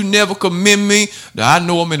do, and you never commend me, then I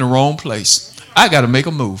know I'm in the wrong place. I got to make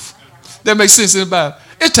a move. That makes sense about it.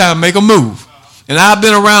 It's time to make a move. And I've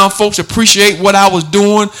been around folks appreciate what I was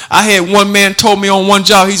doing. I had one man told me on one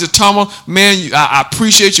job, he's a Thomas, man, I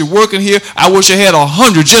appreciate you working here. I wish I had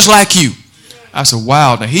 100 just like you. I said,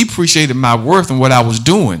 wow. Now he appreciated my worth and what I was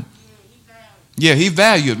doing. Yeah, he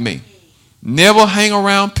valued me. Never hang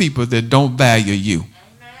around people that don't value you.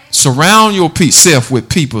 Surround yourself with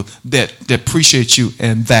people that appreciate you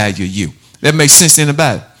and value you. That makes sense to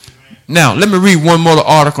anybody? Now, let me read one more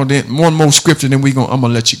article, then one more scripture, then I'm going to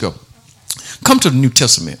let you go. Come to the New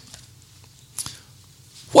Testament.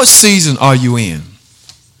 What season are you in?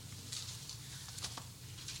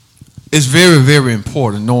 It's very, very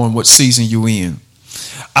important knowing what season you're in.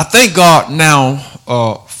 I thank God now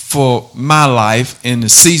for my life and the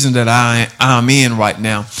season that I'm in right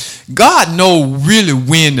now. God knows really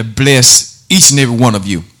when to bless each and every one of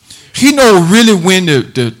you. He knows really when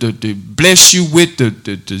to bless you with the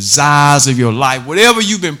desires of your life. Whatever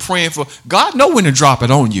you've been praying for, God knows when to drop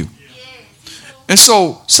it on you. And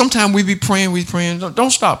so sometimes we praying.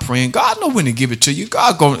 Don't stop praying. God knows when to give it to you.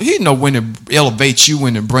 He knows when to elevate you,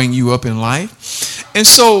 when to bring you up in life. And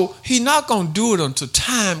so He's not going to do it until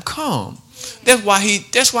time comes. That's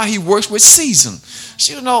why he works with season.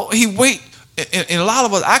 So, He wait. And a lot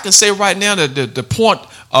of us, I can say right now that the point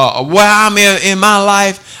where I'm at in my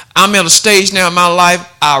life, I'm at a stage now in my life,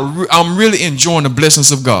 I'm really enjoying the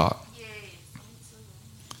blessings of God.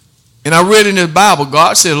 And I read in the Bible,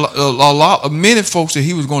 God said many folks that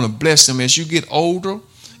He was going to bless them as you get older.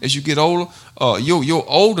 Your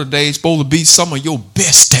older days supposed to be some of your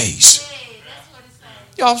best days.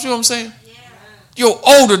 Y'all see what I'm saying? Your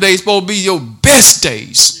older days supposed to be your best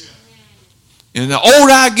days. And the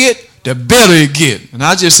older I get, the better it get. And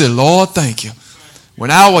I just said, Lord, thank you.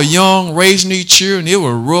 When I was young, raising these children, it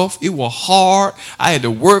was rough. It was hard. I had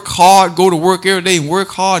to work hard, go to work every day and work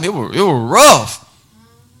hard. And it was rough.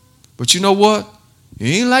 But you know what?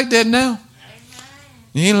 He ain't like that now.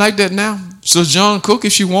 He ain't like that now. So John cook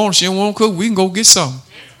if she wants. She don't want to cook, we can go get something.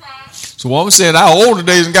 So what I'm saying, our older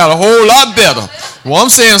days got a whole lot better. What I'm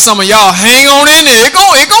saying, some of y'all hang on in there. It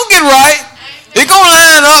gonna get right. It gonna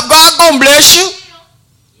line up. God gonna bless you.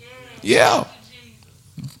 Yeah.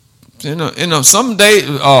 Some day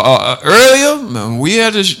earlier, we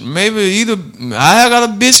had to maybe either I got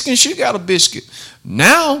a biscuit and she got a biscuit.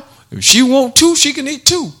 Now, if she want two, she can eat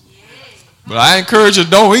two. But I encourage her,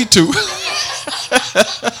 don't eat two.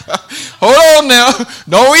 Hold on now.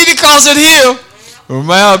 Don't eat it because it's here. We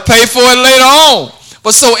might have to pay for it later on.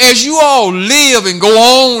 But so as you all live and go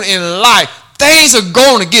on in life, things are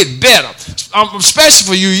going to get better. Especially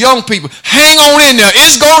for you young people. Hang on in there.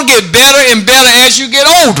 It's going to get better and better as you get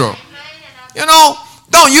older. You know,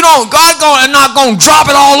 God not going to drop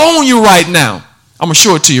it all on you right now. I'm going to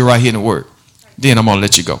show it to you right here in the Word. Then I'm going to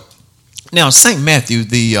let you go. Now, St. Matthew,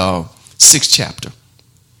 the 6th chapter.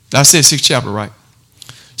 I said 6th chapter, right?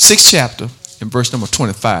 6th chapter in verse number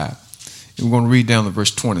 25. And we're going to read down to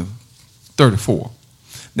verse 34.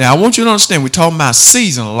 Now, I want you to understand, we're talking about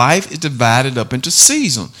season. Life is divided up into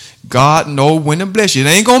seasons. God knows when to bless you. It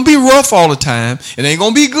ain't going to be rough all the time. It ain't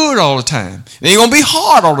going to be good all the time. It ain't going to be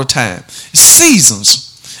hard all the time. It's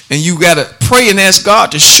seasons. And you got to pray and ask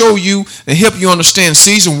God to show you and help you understand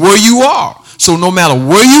season where you are. So no matter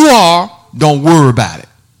where you are, don't worry about it.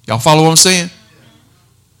 Y'all follow what I'm saying?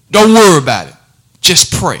 Don't worry about it.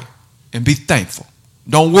 Just pray and be thankful.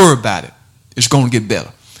 Don't worry about it. It's going to get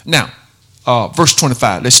better. Now, verse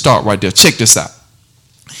 25. Let's start right there. Check this out.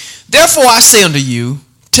 Therefore I say unto you,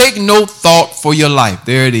 take no thought for your life.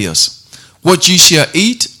 There it is. What you shall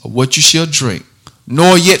eat or what you shall drink,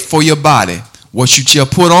 nor yet for your body. What you shall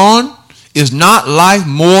put on. Is not life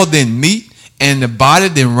more than meat, and the body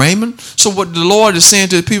than raiment? So what the Lord is saying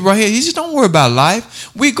to the people right here, he says, don't worry about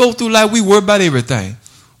life. We go through life, we worry about everything.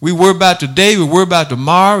 We worry about today, we worry about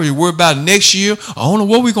tomorrow, we worry about next year. I don't know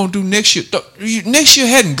what we're going to do next year. Next year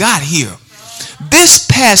hadn't got here. This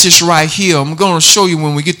passage right here, I'm going to show you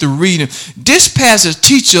when we get to reading. This passage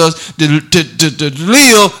teaches us to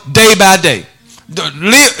live day by day.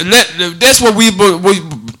 That's what we,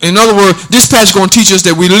 in other words, this passage is going to teach us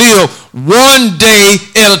that we live one day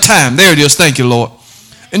at a time. There it is. Thank you, Lord.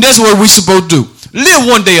 And that's what we're supposed to do. Live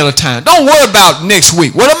one day at a time. Don't worry about next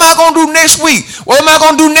week. What am I going to do next week? What am I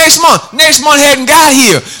going to do next month? Next month hadn't got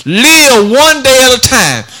here. Live one day at a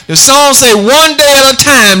time. The song say, one day at a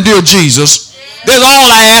time, dear Jesus. That's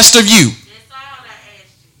all I asked of you.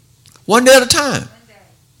 One day at a time.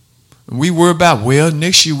 And we worry about, well,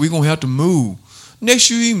 next year we're going to have to move. Next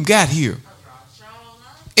year you even got here.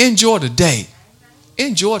 Enjoy the day.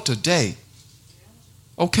 Enjoy today.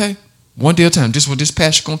 Okay? One day at a time. This is what this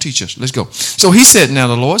passage is going to teach us. Let's go. So he said, now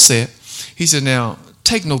the Lord said, he said, now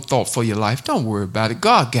take no thought for your life. Don't worry about it.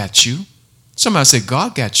 God got you. Somebody said,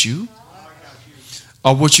 God got you.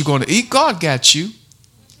 Or what you going to eat? God got you.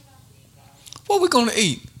 What we going to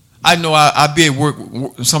eat? I know I be at work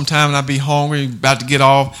sometimes. I be hungry, about to get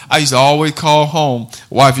off. I used to always call home.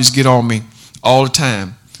 Wife used to get on me all the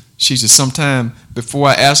time. She said, sometime before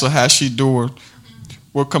I ask her how she doing,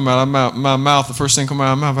 what come out of my mouth, the first thing come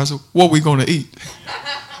out of my mouth, I said, what we going to eat?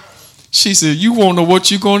 She said, you won't know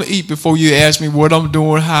what you're going to eat before you ask me what I'm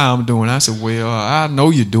doing, how I'm doing. I said, well, I know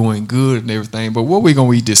you're doing good and everything, but what we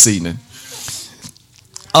going to eat this evening?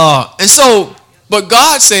 And so, but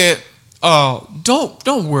God said,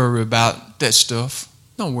 don't worry about that stuff.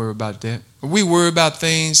 Don't worry about that. We worry about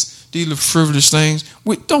things, these little frivolous things.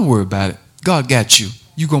 Don't worry about it. God got you.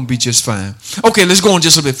 You're going to be just fine. Okay, let's go on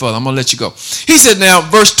just a bit further. I'm going to let you go. He said now,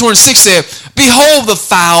 verse 26 said, behold the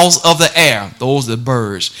fowls of the air, those are the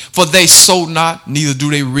birds, for they sow not, neither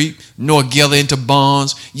do they reap, nor gather into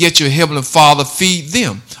barns, yet your heavenly Father feed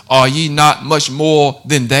them. Are ye not much more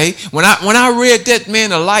than they? When I read that, man,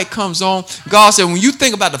 the light comes on. God said, when you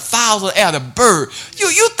think about the fowls of the air, the bird,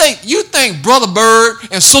 you think Brother Bird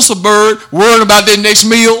and Sister Bird worrying about their next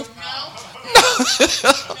meal?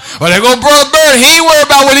 Well, there go Brother Bird. He ain't worried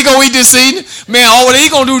about what he gonna eat this evening. Man, all what he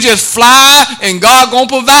gonna do is just fly, and God gonna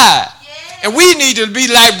provide. Yeah. And we need to be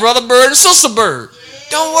like Brother Bird and Sister Bird. Yeah.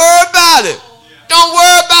 Don't worry about it. Don't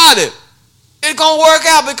worry about it. It's gonna work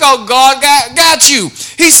out because God got you.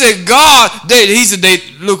 He said, they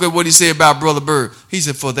look at what he said about Brother Bird. He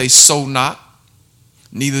said, for they sow not,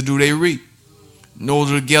 neither do they reap, nor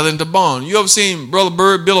do they gather into barn. You ever seen Brother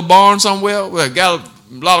Bird build a barn somewhere where it got a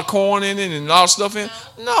lot of corn in it and a lot of stuff in it?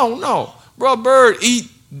 No. Brother Bird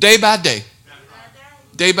eat day by day.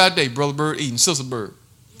 Day by day, Brother Bird eating, Sister Bird.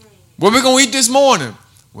 What we going to eat this morning?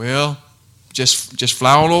 Well, just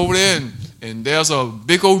fly on over there and there's a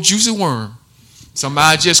big old juicy worm.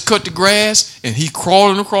 Somebody just cut the grass and he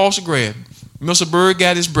crawling across the grass. Mr. Bird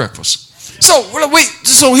got his breakfast. So wait,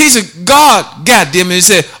 so he said, God got them, and he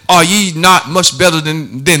said, are ye not much better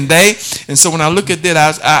than they? And so when I look at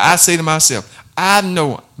that, I say to myself, I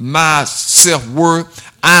know my self-worth.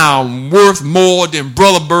 I'm worth more than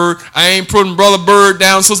Brother Bird. I ain't putting Brother Bird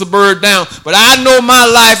down, Sister Bird down, but I know my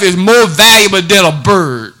life is more valuable than a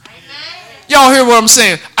bird. Y'all hear what I'm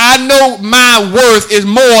saying? I know my worth is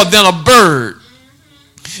more than a bird.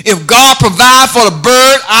 If God provides for the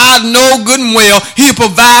bird, I know good and well he'll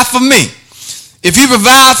provide for me. If he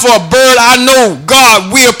provides for a bird, I know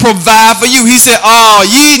God will provide for you. He said, are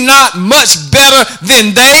ye not much better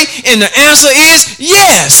than they? And the answer is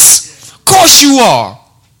yes. Of course you are.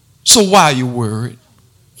 So why are you worried?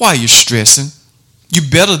 Why are you stressing? You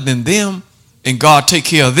better than them, and God take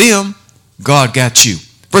care of them. God got you.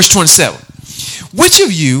 Verse 27. Which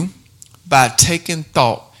of you, by taking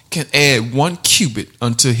thought, can add 1 cubit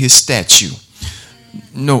unto his statue?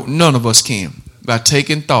 No, none of us can. By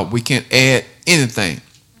taking thought, we can't add anything.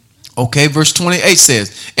 Okay, verse 28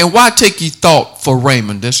 says, and why take ye thought for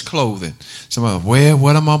raiment? That's clothing. Somebody,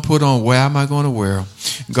 what am I put on? Where am I going to wear?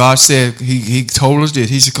 God said, he told us this.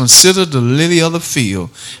 He said, consider the lily of the field,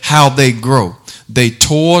 how they grow. They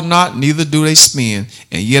toil not, neither do they spin.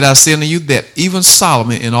 And yet I say unto you that even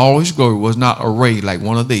Solomon in all his glory was not arrayed like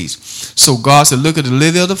one of these. So God said, look at the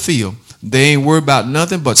lily of the field. They ain't worried about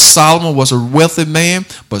nothing, but Solomon was a wealthy man.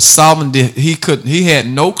 But Solomon he had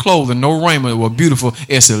no clothing, no raiment that was beautiful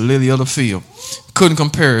as the lily of the field. Couldn't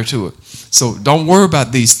compare it to it. So don't worry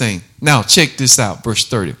about these things. Now check this out, verse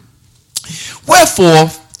 30.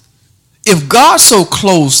 Wherefore, if God so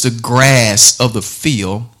clothes the grass of the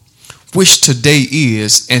field, which today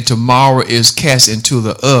is and tomorrow is cast into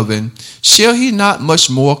the oven, shall he not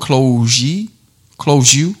much more clothe you,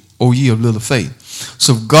 O ye of little faith?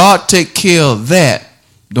 So if God take care of that,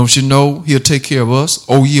 don't you know he'll take care of us,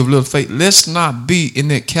 O ye of little faith? Let's not be in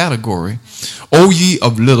that category. O ye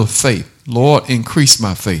of little faith, Lord, increase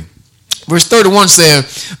my faith. Verse 31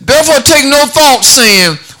 says, therefore take no thought,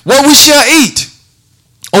 saying, what we shall eat,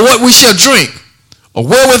 or what we shall drink, or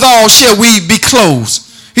wherewithal shall we be clothed.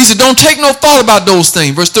 He said, don't take no thought about those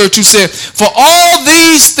things. Verse 32 said, for all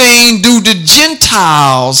these things do the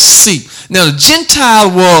Gentiles seek. Now the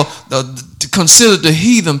Gentile were considered the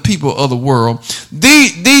heathen people of the world.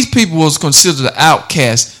 These people was considered the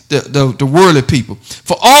outcasts, the worldly people.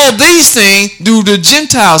 For all these things do the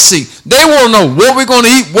Gentiles seek. They want to know what we're going to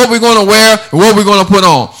eat, what we're going to wear, and what we're going to put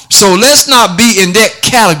on. So let's not be in that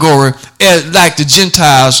category like the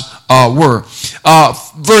Gentiles were.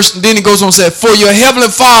 Then he goes on and said, for your heavenly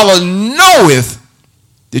Father knoweth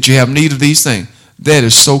that you have need of these things. That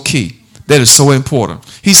is so key. That is so important.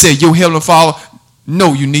 He said, your heavenly Father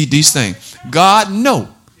know you need these things. God know.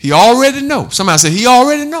 He already know. Somebody said, he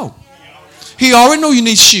already know. He already know you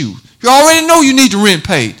need shoes. He already know you need the rent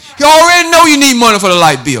paid. He already know you need money for the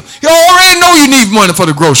light bill. He already know you need money for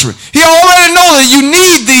the grocery. He already know that you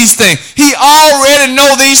need these things. He already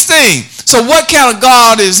know these things. So what kind of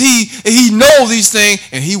God is he? He knows these things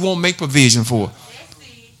and he won't make provision for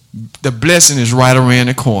it. The blessing is right around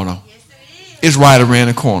the corner. It's right around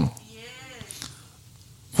the corner.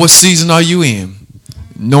 What season are you in?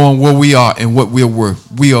 Knowing where we are and what we're worth.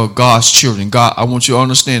 We are God's children. God, I want you to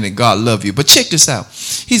understand that God loves you. But check this out.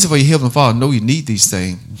 He said, for your heavenly Father, know you need these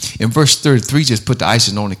things. In verse 33, just put the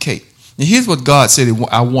icing on the cake. And here's what God said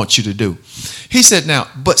I want you to do. He said, now,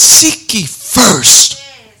 but seek ye first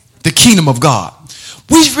the kingdom of God.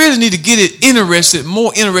 We really need to get it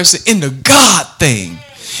more interested in the God thing.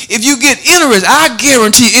 If you get interested, I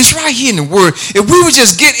guarantee it's right here in the word. If we would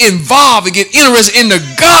just get involved and get interested in the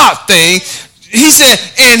God thing, he said,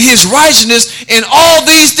 and his righteousness, and all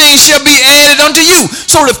these things shall be added unto you.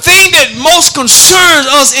 So the thing that most concerns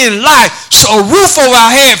us in life, so a roof over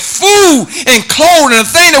our head, food and clothing, the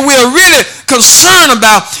thing that we're really concerned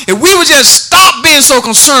about, if we would just stop being so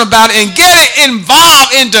concerned about it and get it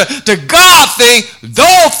involved into the God thing,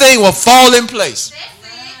 those things will fall in place.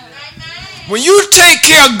 When you take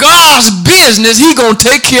care of God's business, he's going to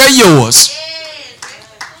take care of yours.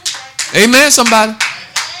 Amen, somebody?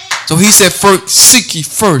 So he said, seek ye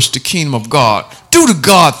first the kingdom of God. Do the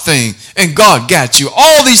God thing, and God got you.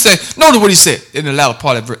 All these things. Notice what he said in the latter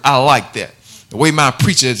part of the verse. I like that. The way my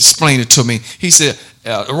preacher explained it to me. He said,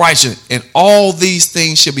 righteous, and all these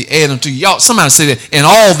things shall be added unto you. Y'all, somebody say that. And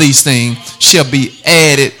all these things shall be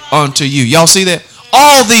added unto you. Y'all see that?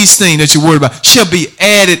 All these things that you're worried about shall be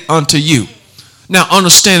added unto you. Now,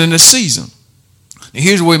 understanding the season. And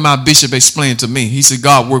here's the way my bishop explained to me. He said,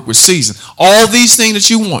 God work with season. All these things that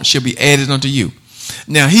you want shall be added unto you.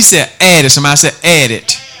 Now, he said added. Somebody said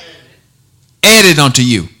added. added unto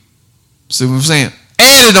you. See what I'm saying?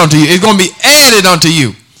 Added unto you. It's going to be added unto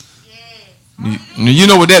you. You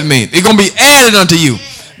know what that means. It's going to be added unto you.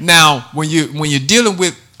 Now, when you're dealing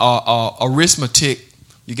with arithmetic,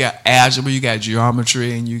 you got algebra, you got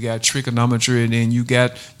geometry, and you got trigonometry, and then you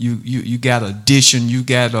got addition, you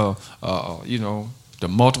got the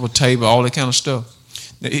multiple table, all that kind of stuff.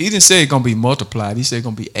 Now, he didn't say it's going to be multiplied. He said it's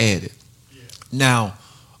going to be added. Yeah. Now,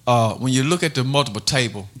 when you look at the multiple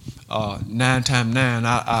table, 9 times 9,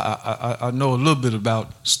 I know a little bit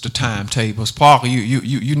about the timetables. Parker,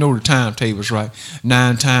 you know the timetables, right?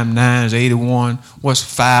 9 times 9 is 81. What's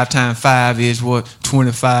 5 times 5 is what?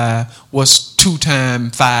 25. What's 2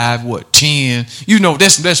 times 5? What? 10. You know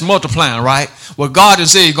that's multiplying, right? Well, God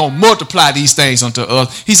has said He's gonna multiply these things unto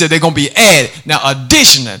us. He said they're gonna be added. Now,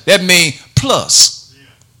 additional, that means plus.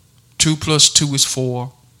 2 plus 2 is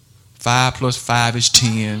 4. 5 plus 5 is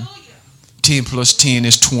 10. 10 plus 10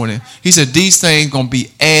 is 20. He said these things going to be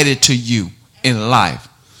added to you in life.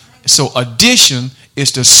 So addition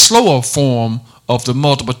is the slower form of the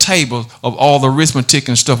multiple tables of all the arithmetic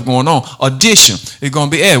and stuff going on. Addition is going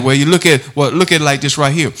to be added. Well, you look at it like this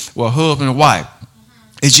right here. Well, husband and wife,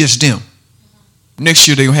 it's just them. Next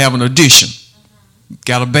year they're going to have an addition.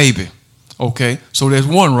 Got a baby. Okay, so there's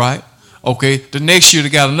one, right? Okay, the next year they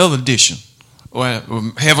got another addition.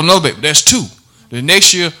 Well, have another baby. That's 2. The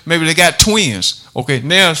next year, maybe they got twins. Okay,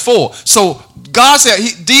 now it's 4. So God said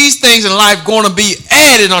these things in life going to be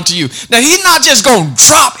added unto you. Now, He's not just going to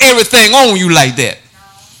drop everything on you like that.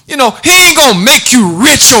 You know, He ain't going to make you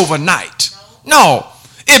rich overnight. No.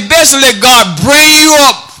 It's best to let God bring you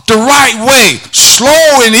up the right way,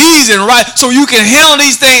 slow and easy and right, so you can handle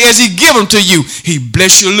these things as He give them to you. He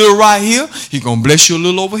bless you a little right here. He gonna bless you a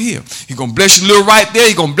little over here. He gonna bless you a little right there.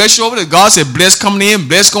 He gonna bless you over there. God said, bless coming in,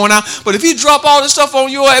 bless going out. But if He drop all this stuff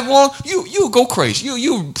on you at once, you go crazy.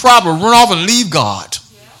 You probably run off and leave God.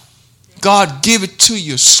 God give it to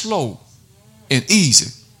you slow and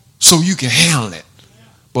easy, so you can handle it.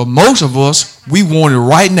 But most of us, we want it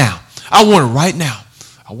right now. I want it right now.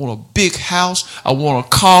 I want a big house. I want a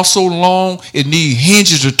car so long it needs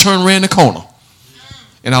hinges to turn around the corner.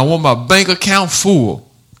 And I want my bank account full.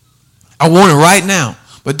 I want it right now.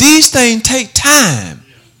 But these things take time.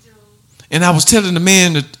 And I was telling the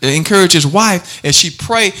man to encourage his wife as she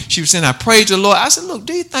prayed. She was saying, I prayed to the Lord. I said, look,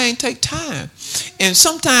 these things take time. And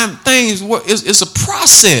sometimes things, it's a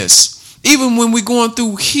process. Even when we're going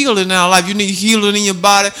through healing in our life, you need healing in your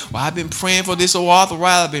body. Well, I've been praying for this arthritis.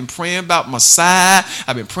 I've been praying about my side.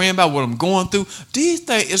 I've been praying about what I'm going through. These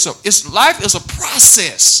things, life is a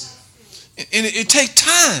process. And it takes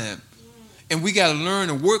time. And we got to learn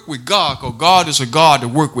to work with God, because God is a God that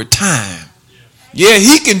works with time. Yeah,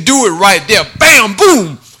 He can do it right there. Bam,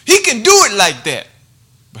 boom. He can do it like that.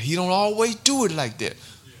 But He don't always do it like that.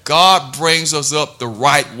 God brings us up the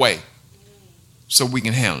right way so we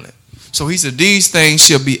can handle it. So He said, these things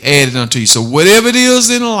shall be added unto you. So whatever it is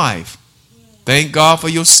in life, thank God for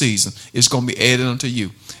your season. It's going to be added unto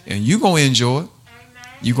you. And you're going to enjoy it.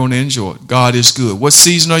 You're going to enjoy it. God is good. What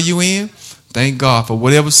season are you in? Thank God for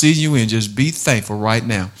whatever season you're in. Just be thankful right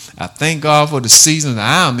now. I thank God for the season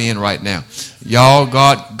that I'm in right now. Y'all,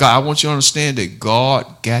 God, I want you to understand that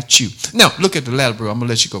God got you. Now, look at the latter verse. I'm going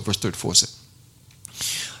to let you go. Verse 34 says,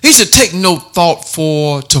 He said, take no thought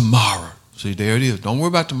for tomorrow. See, there it is. Don't worry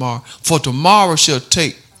about tomorrow. For tomorrow shall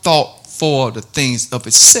take thought for the things of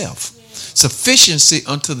itself. Sufficiency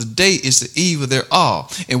unto the day is the evil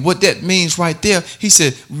thereof. And what that means right there, he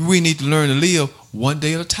said, we need to learn to live one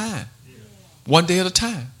day at a time. One day at a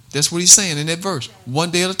time. That's what he's saying in that verse. One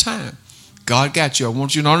day at a time. God got you. I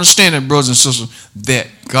want you to understand that, brothers and sisters, that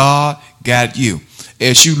God got you.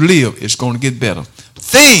 As you live, it's going to get better.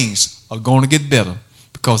 Things are going to get better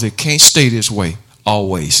because it can't stay this way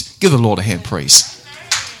always. Give the Lord a hand praise.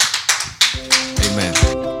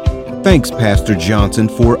 Amen. Thanks, Pastor Johnson,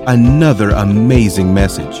 for another amazing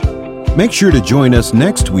message. Make sure to join us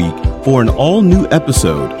next week for an all-new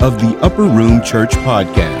episode of the Upper Room Church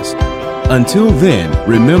Podcast. Until then,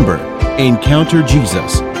 remember, encounter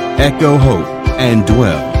Jesus, echo hope, and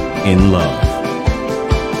dwell in love.